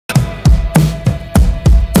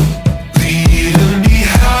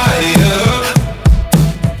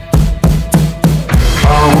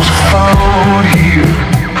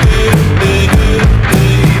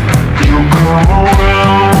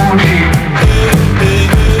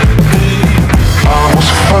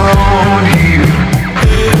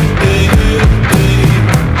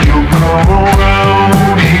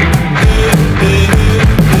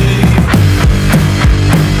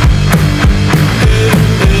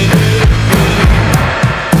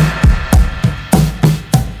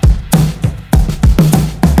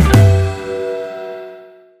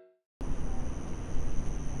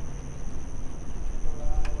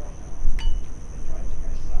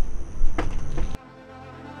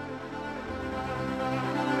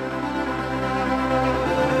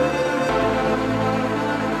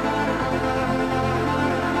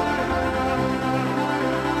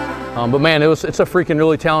But man, it's a freaking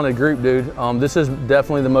really talented group, dude. This is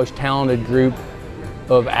definitely the most talented group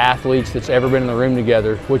of athletes that's ever been in the room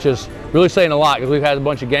together, which is really saying a lot because we've had a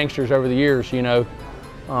bunch of gangsters over the years, you know.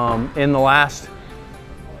 In the last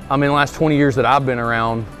 20 years that I've been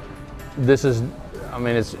around, this is, I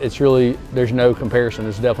mean, it's really, there's no comparison.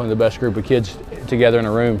 It's definitely the best group of kids together in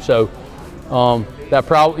a room. So that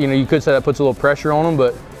probably, you know, you could say that puts a little pressure on them,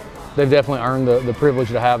 but they've definitely earned the privilege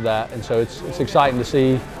to have that. And so it's exciting to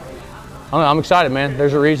see. I don't know, I'm excited, man.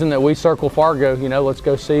 There's a reason that we circle Fargo, you know, let's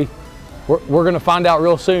go see. We're gonna find out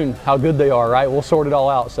real soon how good they are, right? We'll sort it all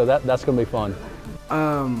out, so that's gonna be fun.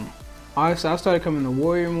 Honestly, I started coming to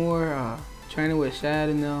Warrior more, training with Shad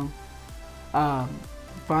and them,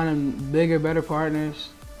 finding bigger, better partners,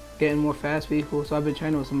 getting more fast people. So I've been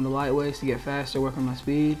training with some of the lightweights to get faster, work on my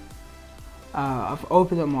speed. I've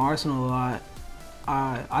opened up my arsenal a lot.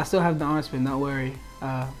 I still have the arm spin, don't worry.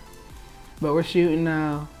 But we're shooting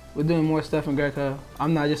now. We're doing more stuff in Greco.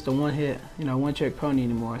 I'm not just a one-hit, you know, one-trick pony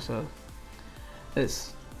anymore. So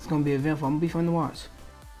it's gonna be eventful. I'm gonna be fun to watch.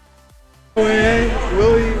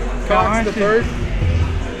 Willie Cox the first.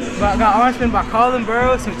 Got orange spin by Colin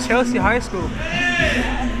Burrows from Chelsea High School.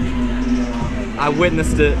 I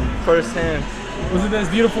witnessed it firsthand. Was it as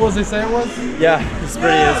beautiful as they say it was? Yeah, it's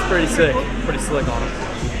pretty sick. Pretty slick on him.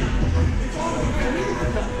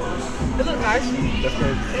 It looked nice. That's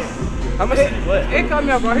crazy. How much did he play? It caught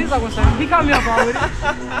me off guard. He's like 170. He caught me off guard with it.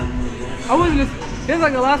 I wasn't just, he was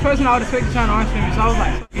like the last person I would expect to try to orange spin me, so I was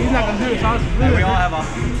like, he's not gonna do it. So I was really, We all have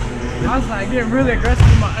I was like getting really aggressive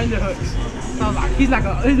with my underhooks. So I was like, he's not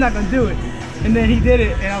gonna do it. And then he did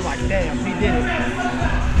it, and I was like, damn, he did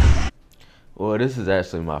it. Well, this is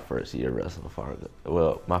actually my first year wrestling Fargo.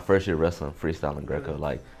 Well, my first year wrestling freestyle and Greco.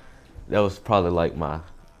 Like, that was probably like my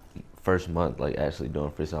first month, like actually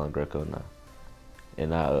doing freestyle and Greco now.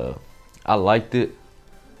 And I liked it,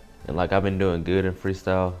 and like I've been doing good in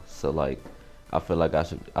freestyle. So like, I feel like I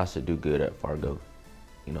should do good at Fargo,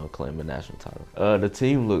 you know, claim a national title. The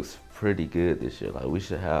team looks pretty good this year. Like we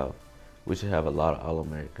should have a lot of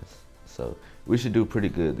All-Americans. So we should do pretty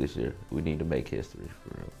good this year. We need to make history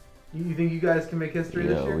for real. You think you guys can make history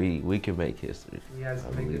this year? Yeah, we can make history. You guys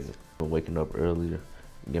can make history. I'm waking up earlier,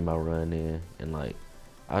 get my run in, and like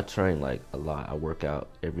I train like a lot. I work out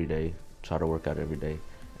every day, try to work out every day,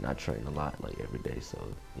 and I train a lot like every day. So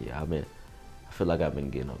yeah, I feel like I've been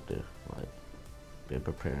getting up there, like been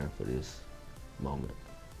preparing for this moment.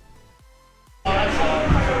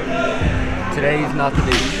 Today's not the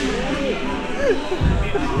day.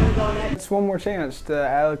 It's one more chance to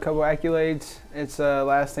add a couple accolades. It's the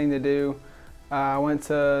last thing to do. I went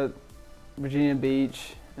to Virginia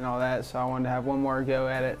Beach and all that, so I wanted to have one more go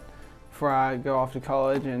at it before I go off to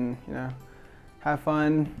college and, you know, have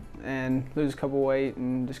fun and lose a couple weight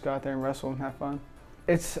and just go out there and wrestle and have fun.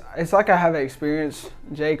 It's like I have experience.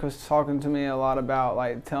 Jake was talking to me a lot about,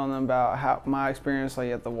 like, telling them about how my experience, like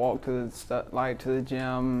you have to walk to the stuff, like to the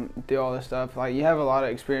gym, do all this stuff. Like you have a lot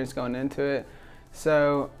of experience going into it.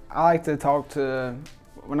 So I like to talk to,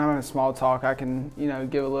 when I'm in a small talk, I can, you know,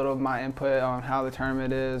 give a little of my input on how the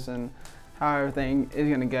tournament is and how everything is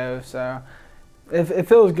going to go. So it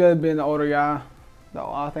feels good being the older guy.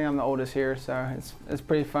 I think I'm the oldest here, so it's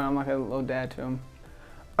pretty fun. I'm like a little dad to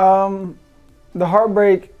him. The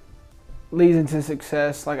heartbreak leads into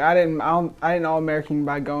success. Like I didn't All-American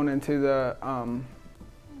by going into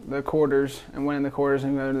the quarters and winning the quarters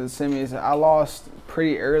and going to the semis. I lost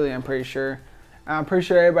pretty early, I'm pretty sure. I'm pretty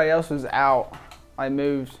sure everybody else was out, like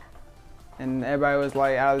moved, and everybody was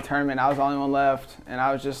like out of the tournament. I was the only one left, and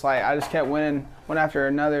I was just like, I just kept winning one after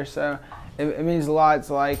another. So it means a lot. It's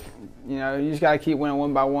like, you know, you just gotta keep winning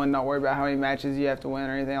one by one. Not worry about how many matches you have to win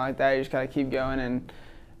or anything like that. You just gotta keep going, and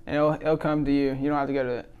it'll come to you. You don't have to go to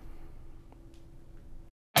it.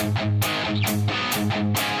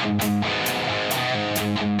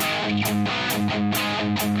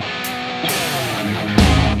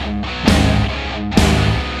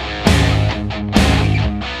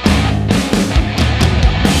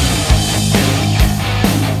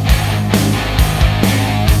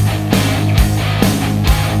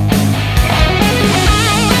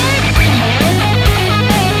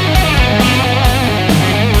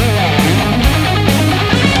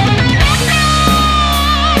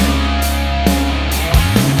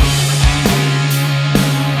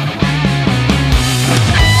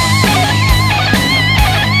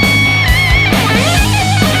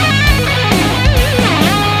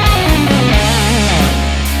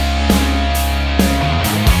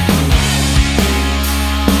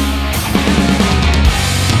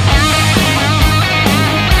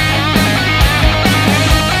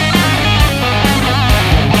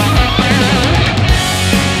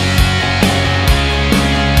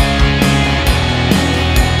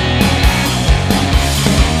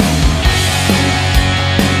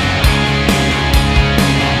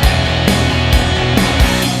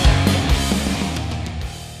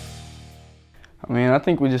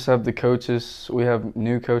 think we just have the coaches. We have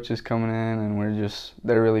new coaches coming in, and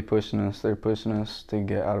they're really pushing us. They're pushing us to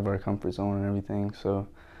get out of our comfort zone and everything. So,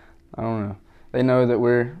 I don't know. They know that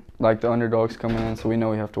we're like the underdogs coming in, so we know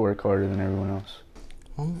we have to work harder than everyone else.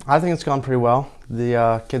 I think it's gone pretty well.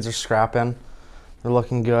 The kids are scrapping. They're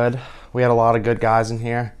looking good. We had a lot of good guys in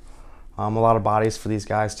here. A lot of bodies for these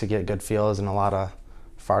guys to get good feels and a lot of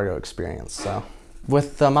Fargo experience. So,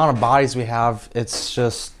 with the amount of bodies we have, it's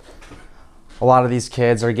just a lot of these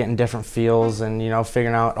kids are getting different feels and,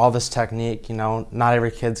 figuring out all this technique. Not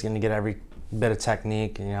every kid's going to get every bit of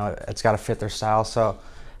technique. It's got to fit their style. So,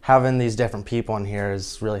 having these different people in here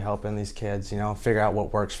is really helping these kids, figure out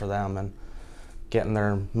what works for them and getting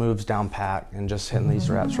their moves down pat and just hitting these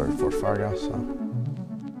reps right before Fargo. So,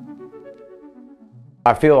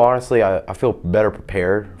 I feel honestly, I feel better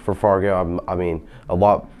prepared for Fargo. I mean, a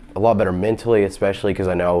lot better mentally, especially because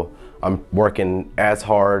I know I'm working as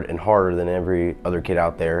hard and harder than every other kid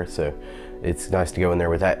out there. So, it's nice to go in there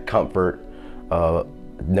with that comfort,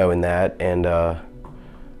 knowing that, and I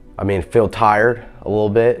mean, feel tired a little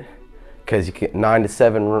bit because you get 9 to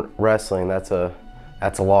 7 wrestling. That's a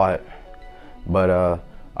lot. But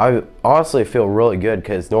I honestly feel really good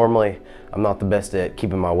because normally I'm not the best at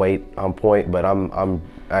keeping my weight on point, but I'm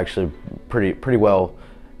actually pretty well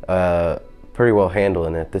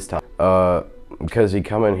handling it this time. Because you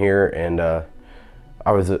come in here and I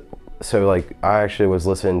actually was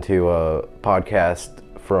listening to a podcast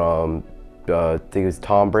from I think it was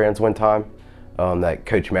Tom Brands one time that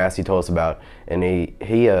Coach Massey told us about, and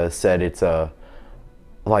he said it's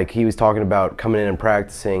like he was talking about coming in and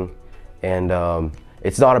practicing. And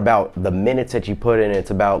it's not about the minutes that you put in,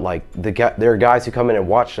 it's about like there are guys who come in and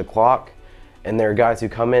watch the clock, and there are guys who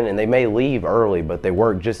come in and they may leave early, but they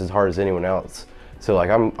work just as hard as anyone else. So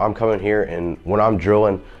like I'm coming here, and when I'm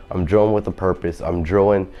drilling with a purpose. I'm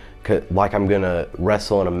drilling like I'm gonna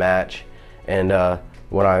wrestle in a match. And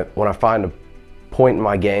when I find a point in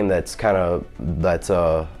my game I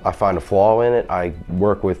find a flaw in it, I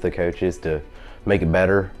work with the coaches to make it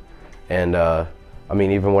better. And I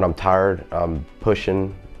mean, even when I'm tired, I'm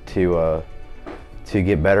pushing to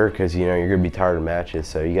get better because you're gonna be tired of matches.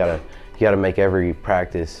 So you gotta make every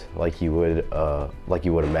practice like you would a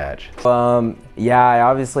match. Yeah, I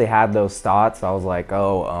obviously had those thoughts. I was like,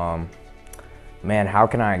 man, how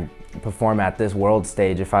can I perform at this world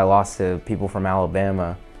stage if I lost to people from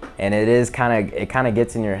Alabama? And it kind of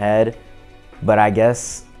gets in your head. But I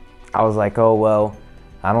guess I was like, oh well,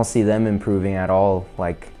 I don't see them improving at all.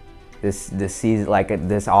 Like. This season, like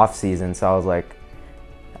this off season, so I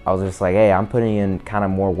was just like, hey, I'm putting in kind of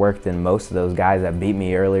more work than most of those guys that beat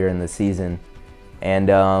me earlier in the season,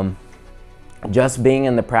 and just being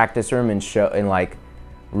in the practice room and like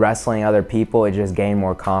wrestling other people, it just gained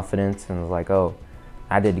more confidence, and was like, oh,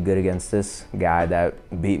 I did good against this guy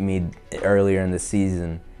that beat me earlier in the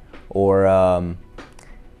season, or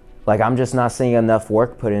like I'm just not seeing enough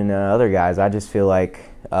work put in other guys. I just feel like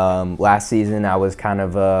last season I was kind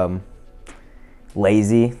of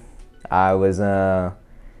lazy. I was not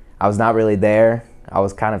really there. I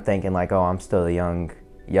was kind of thinking like, oh, I'm still a young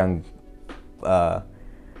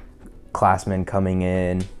classman coming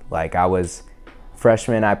in. Like I was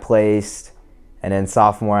freshman, I placed, and then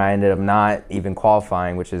sophomore I ended up not even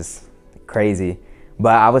qualifying, which is crazy.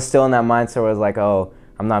 But I was still in that mindset where I was like, oh,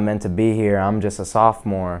 I'm not meant to be here. I'm just a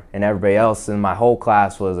sophomore, and everybody else in my whole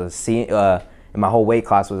class was in my whole weight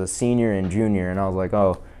class was a senior and junior, and I was like,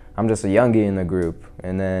 oh, I'm just a youngie in the group.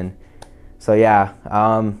 And then, so yeah,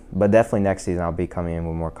 but definitely next season I'll be coming in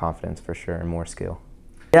with more confidence for sure and more skill.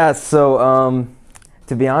 Yeah, so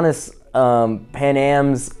to be honest, Pan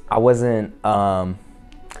Ams, I was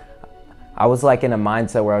like in a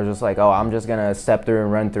mindset where I was just like, oh, I'm just gonna step through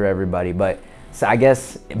and run through everybody. But so I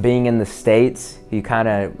guess being in the States, you kind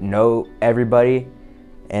of know everybody,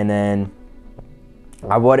 and then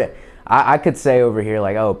I could say over here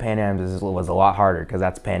like, oh, Pan Ams was a lot harder because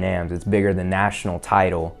that's Pan Ams. It's bigger than national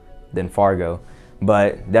title than Fargo,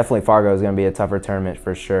 but definitely Fargo is going to be a tougher tournament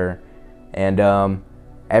for sure. And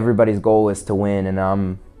everybody's goal is to win, and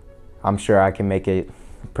I'm sure I can make it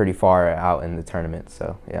pretty far out in the tournament.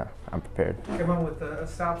 So yeah, I'm prepared. Come home with a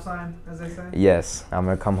stop sign, as they say? Yes, I'm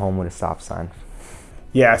going to come home with a stop sign.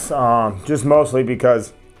 Yes, just mostly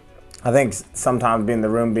because I think sometimes being in the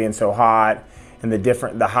room being so hot, and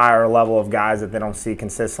the higher level of guys that they don't see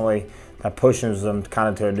consistently, that pushes them kind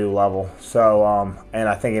of to a new level. So, and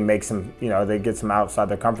I think it makes them, they get them outside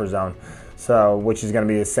their comfort zone. So, which is going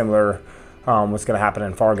to be a similar, what's going to happen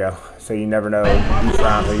in Fargo. So you never know each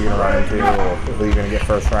round who you're going to run into or who you're going to get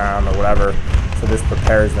first round or whatever. So this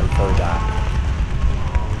prepares them for that.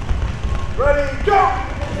 Ready, go!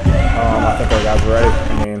 I think our guys are ready.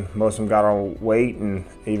 I mean, most of them got on weight, and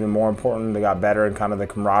even more important, they got better, and kind of the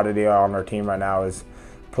camaraderie on our team right now is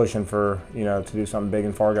pushing for, to do something big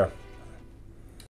in Fargo.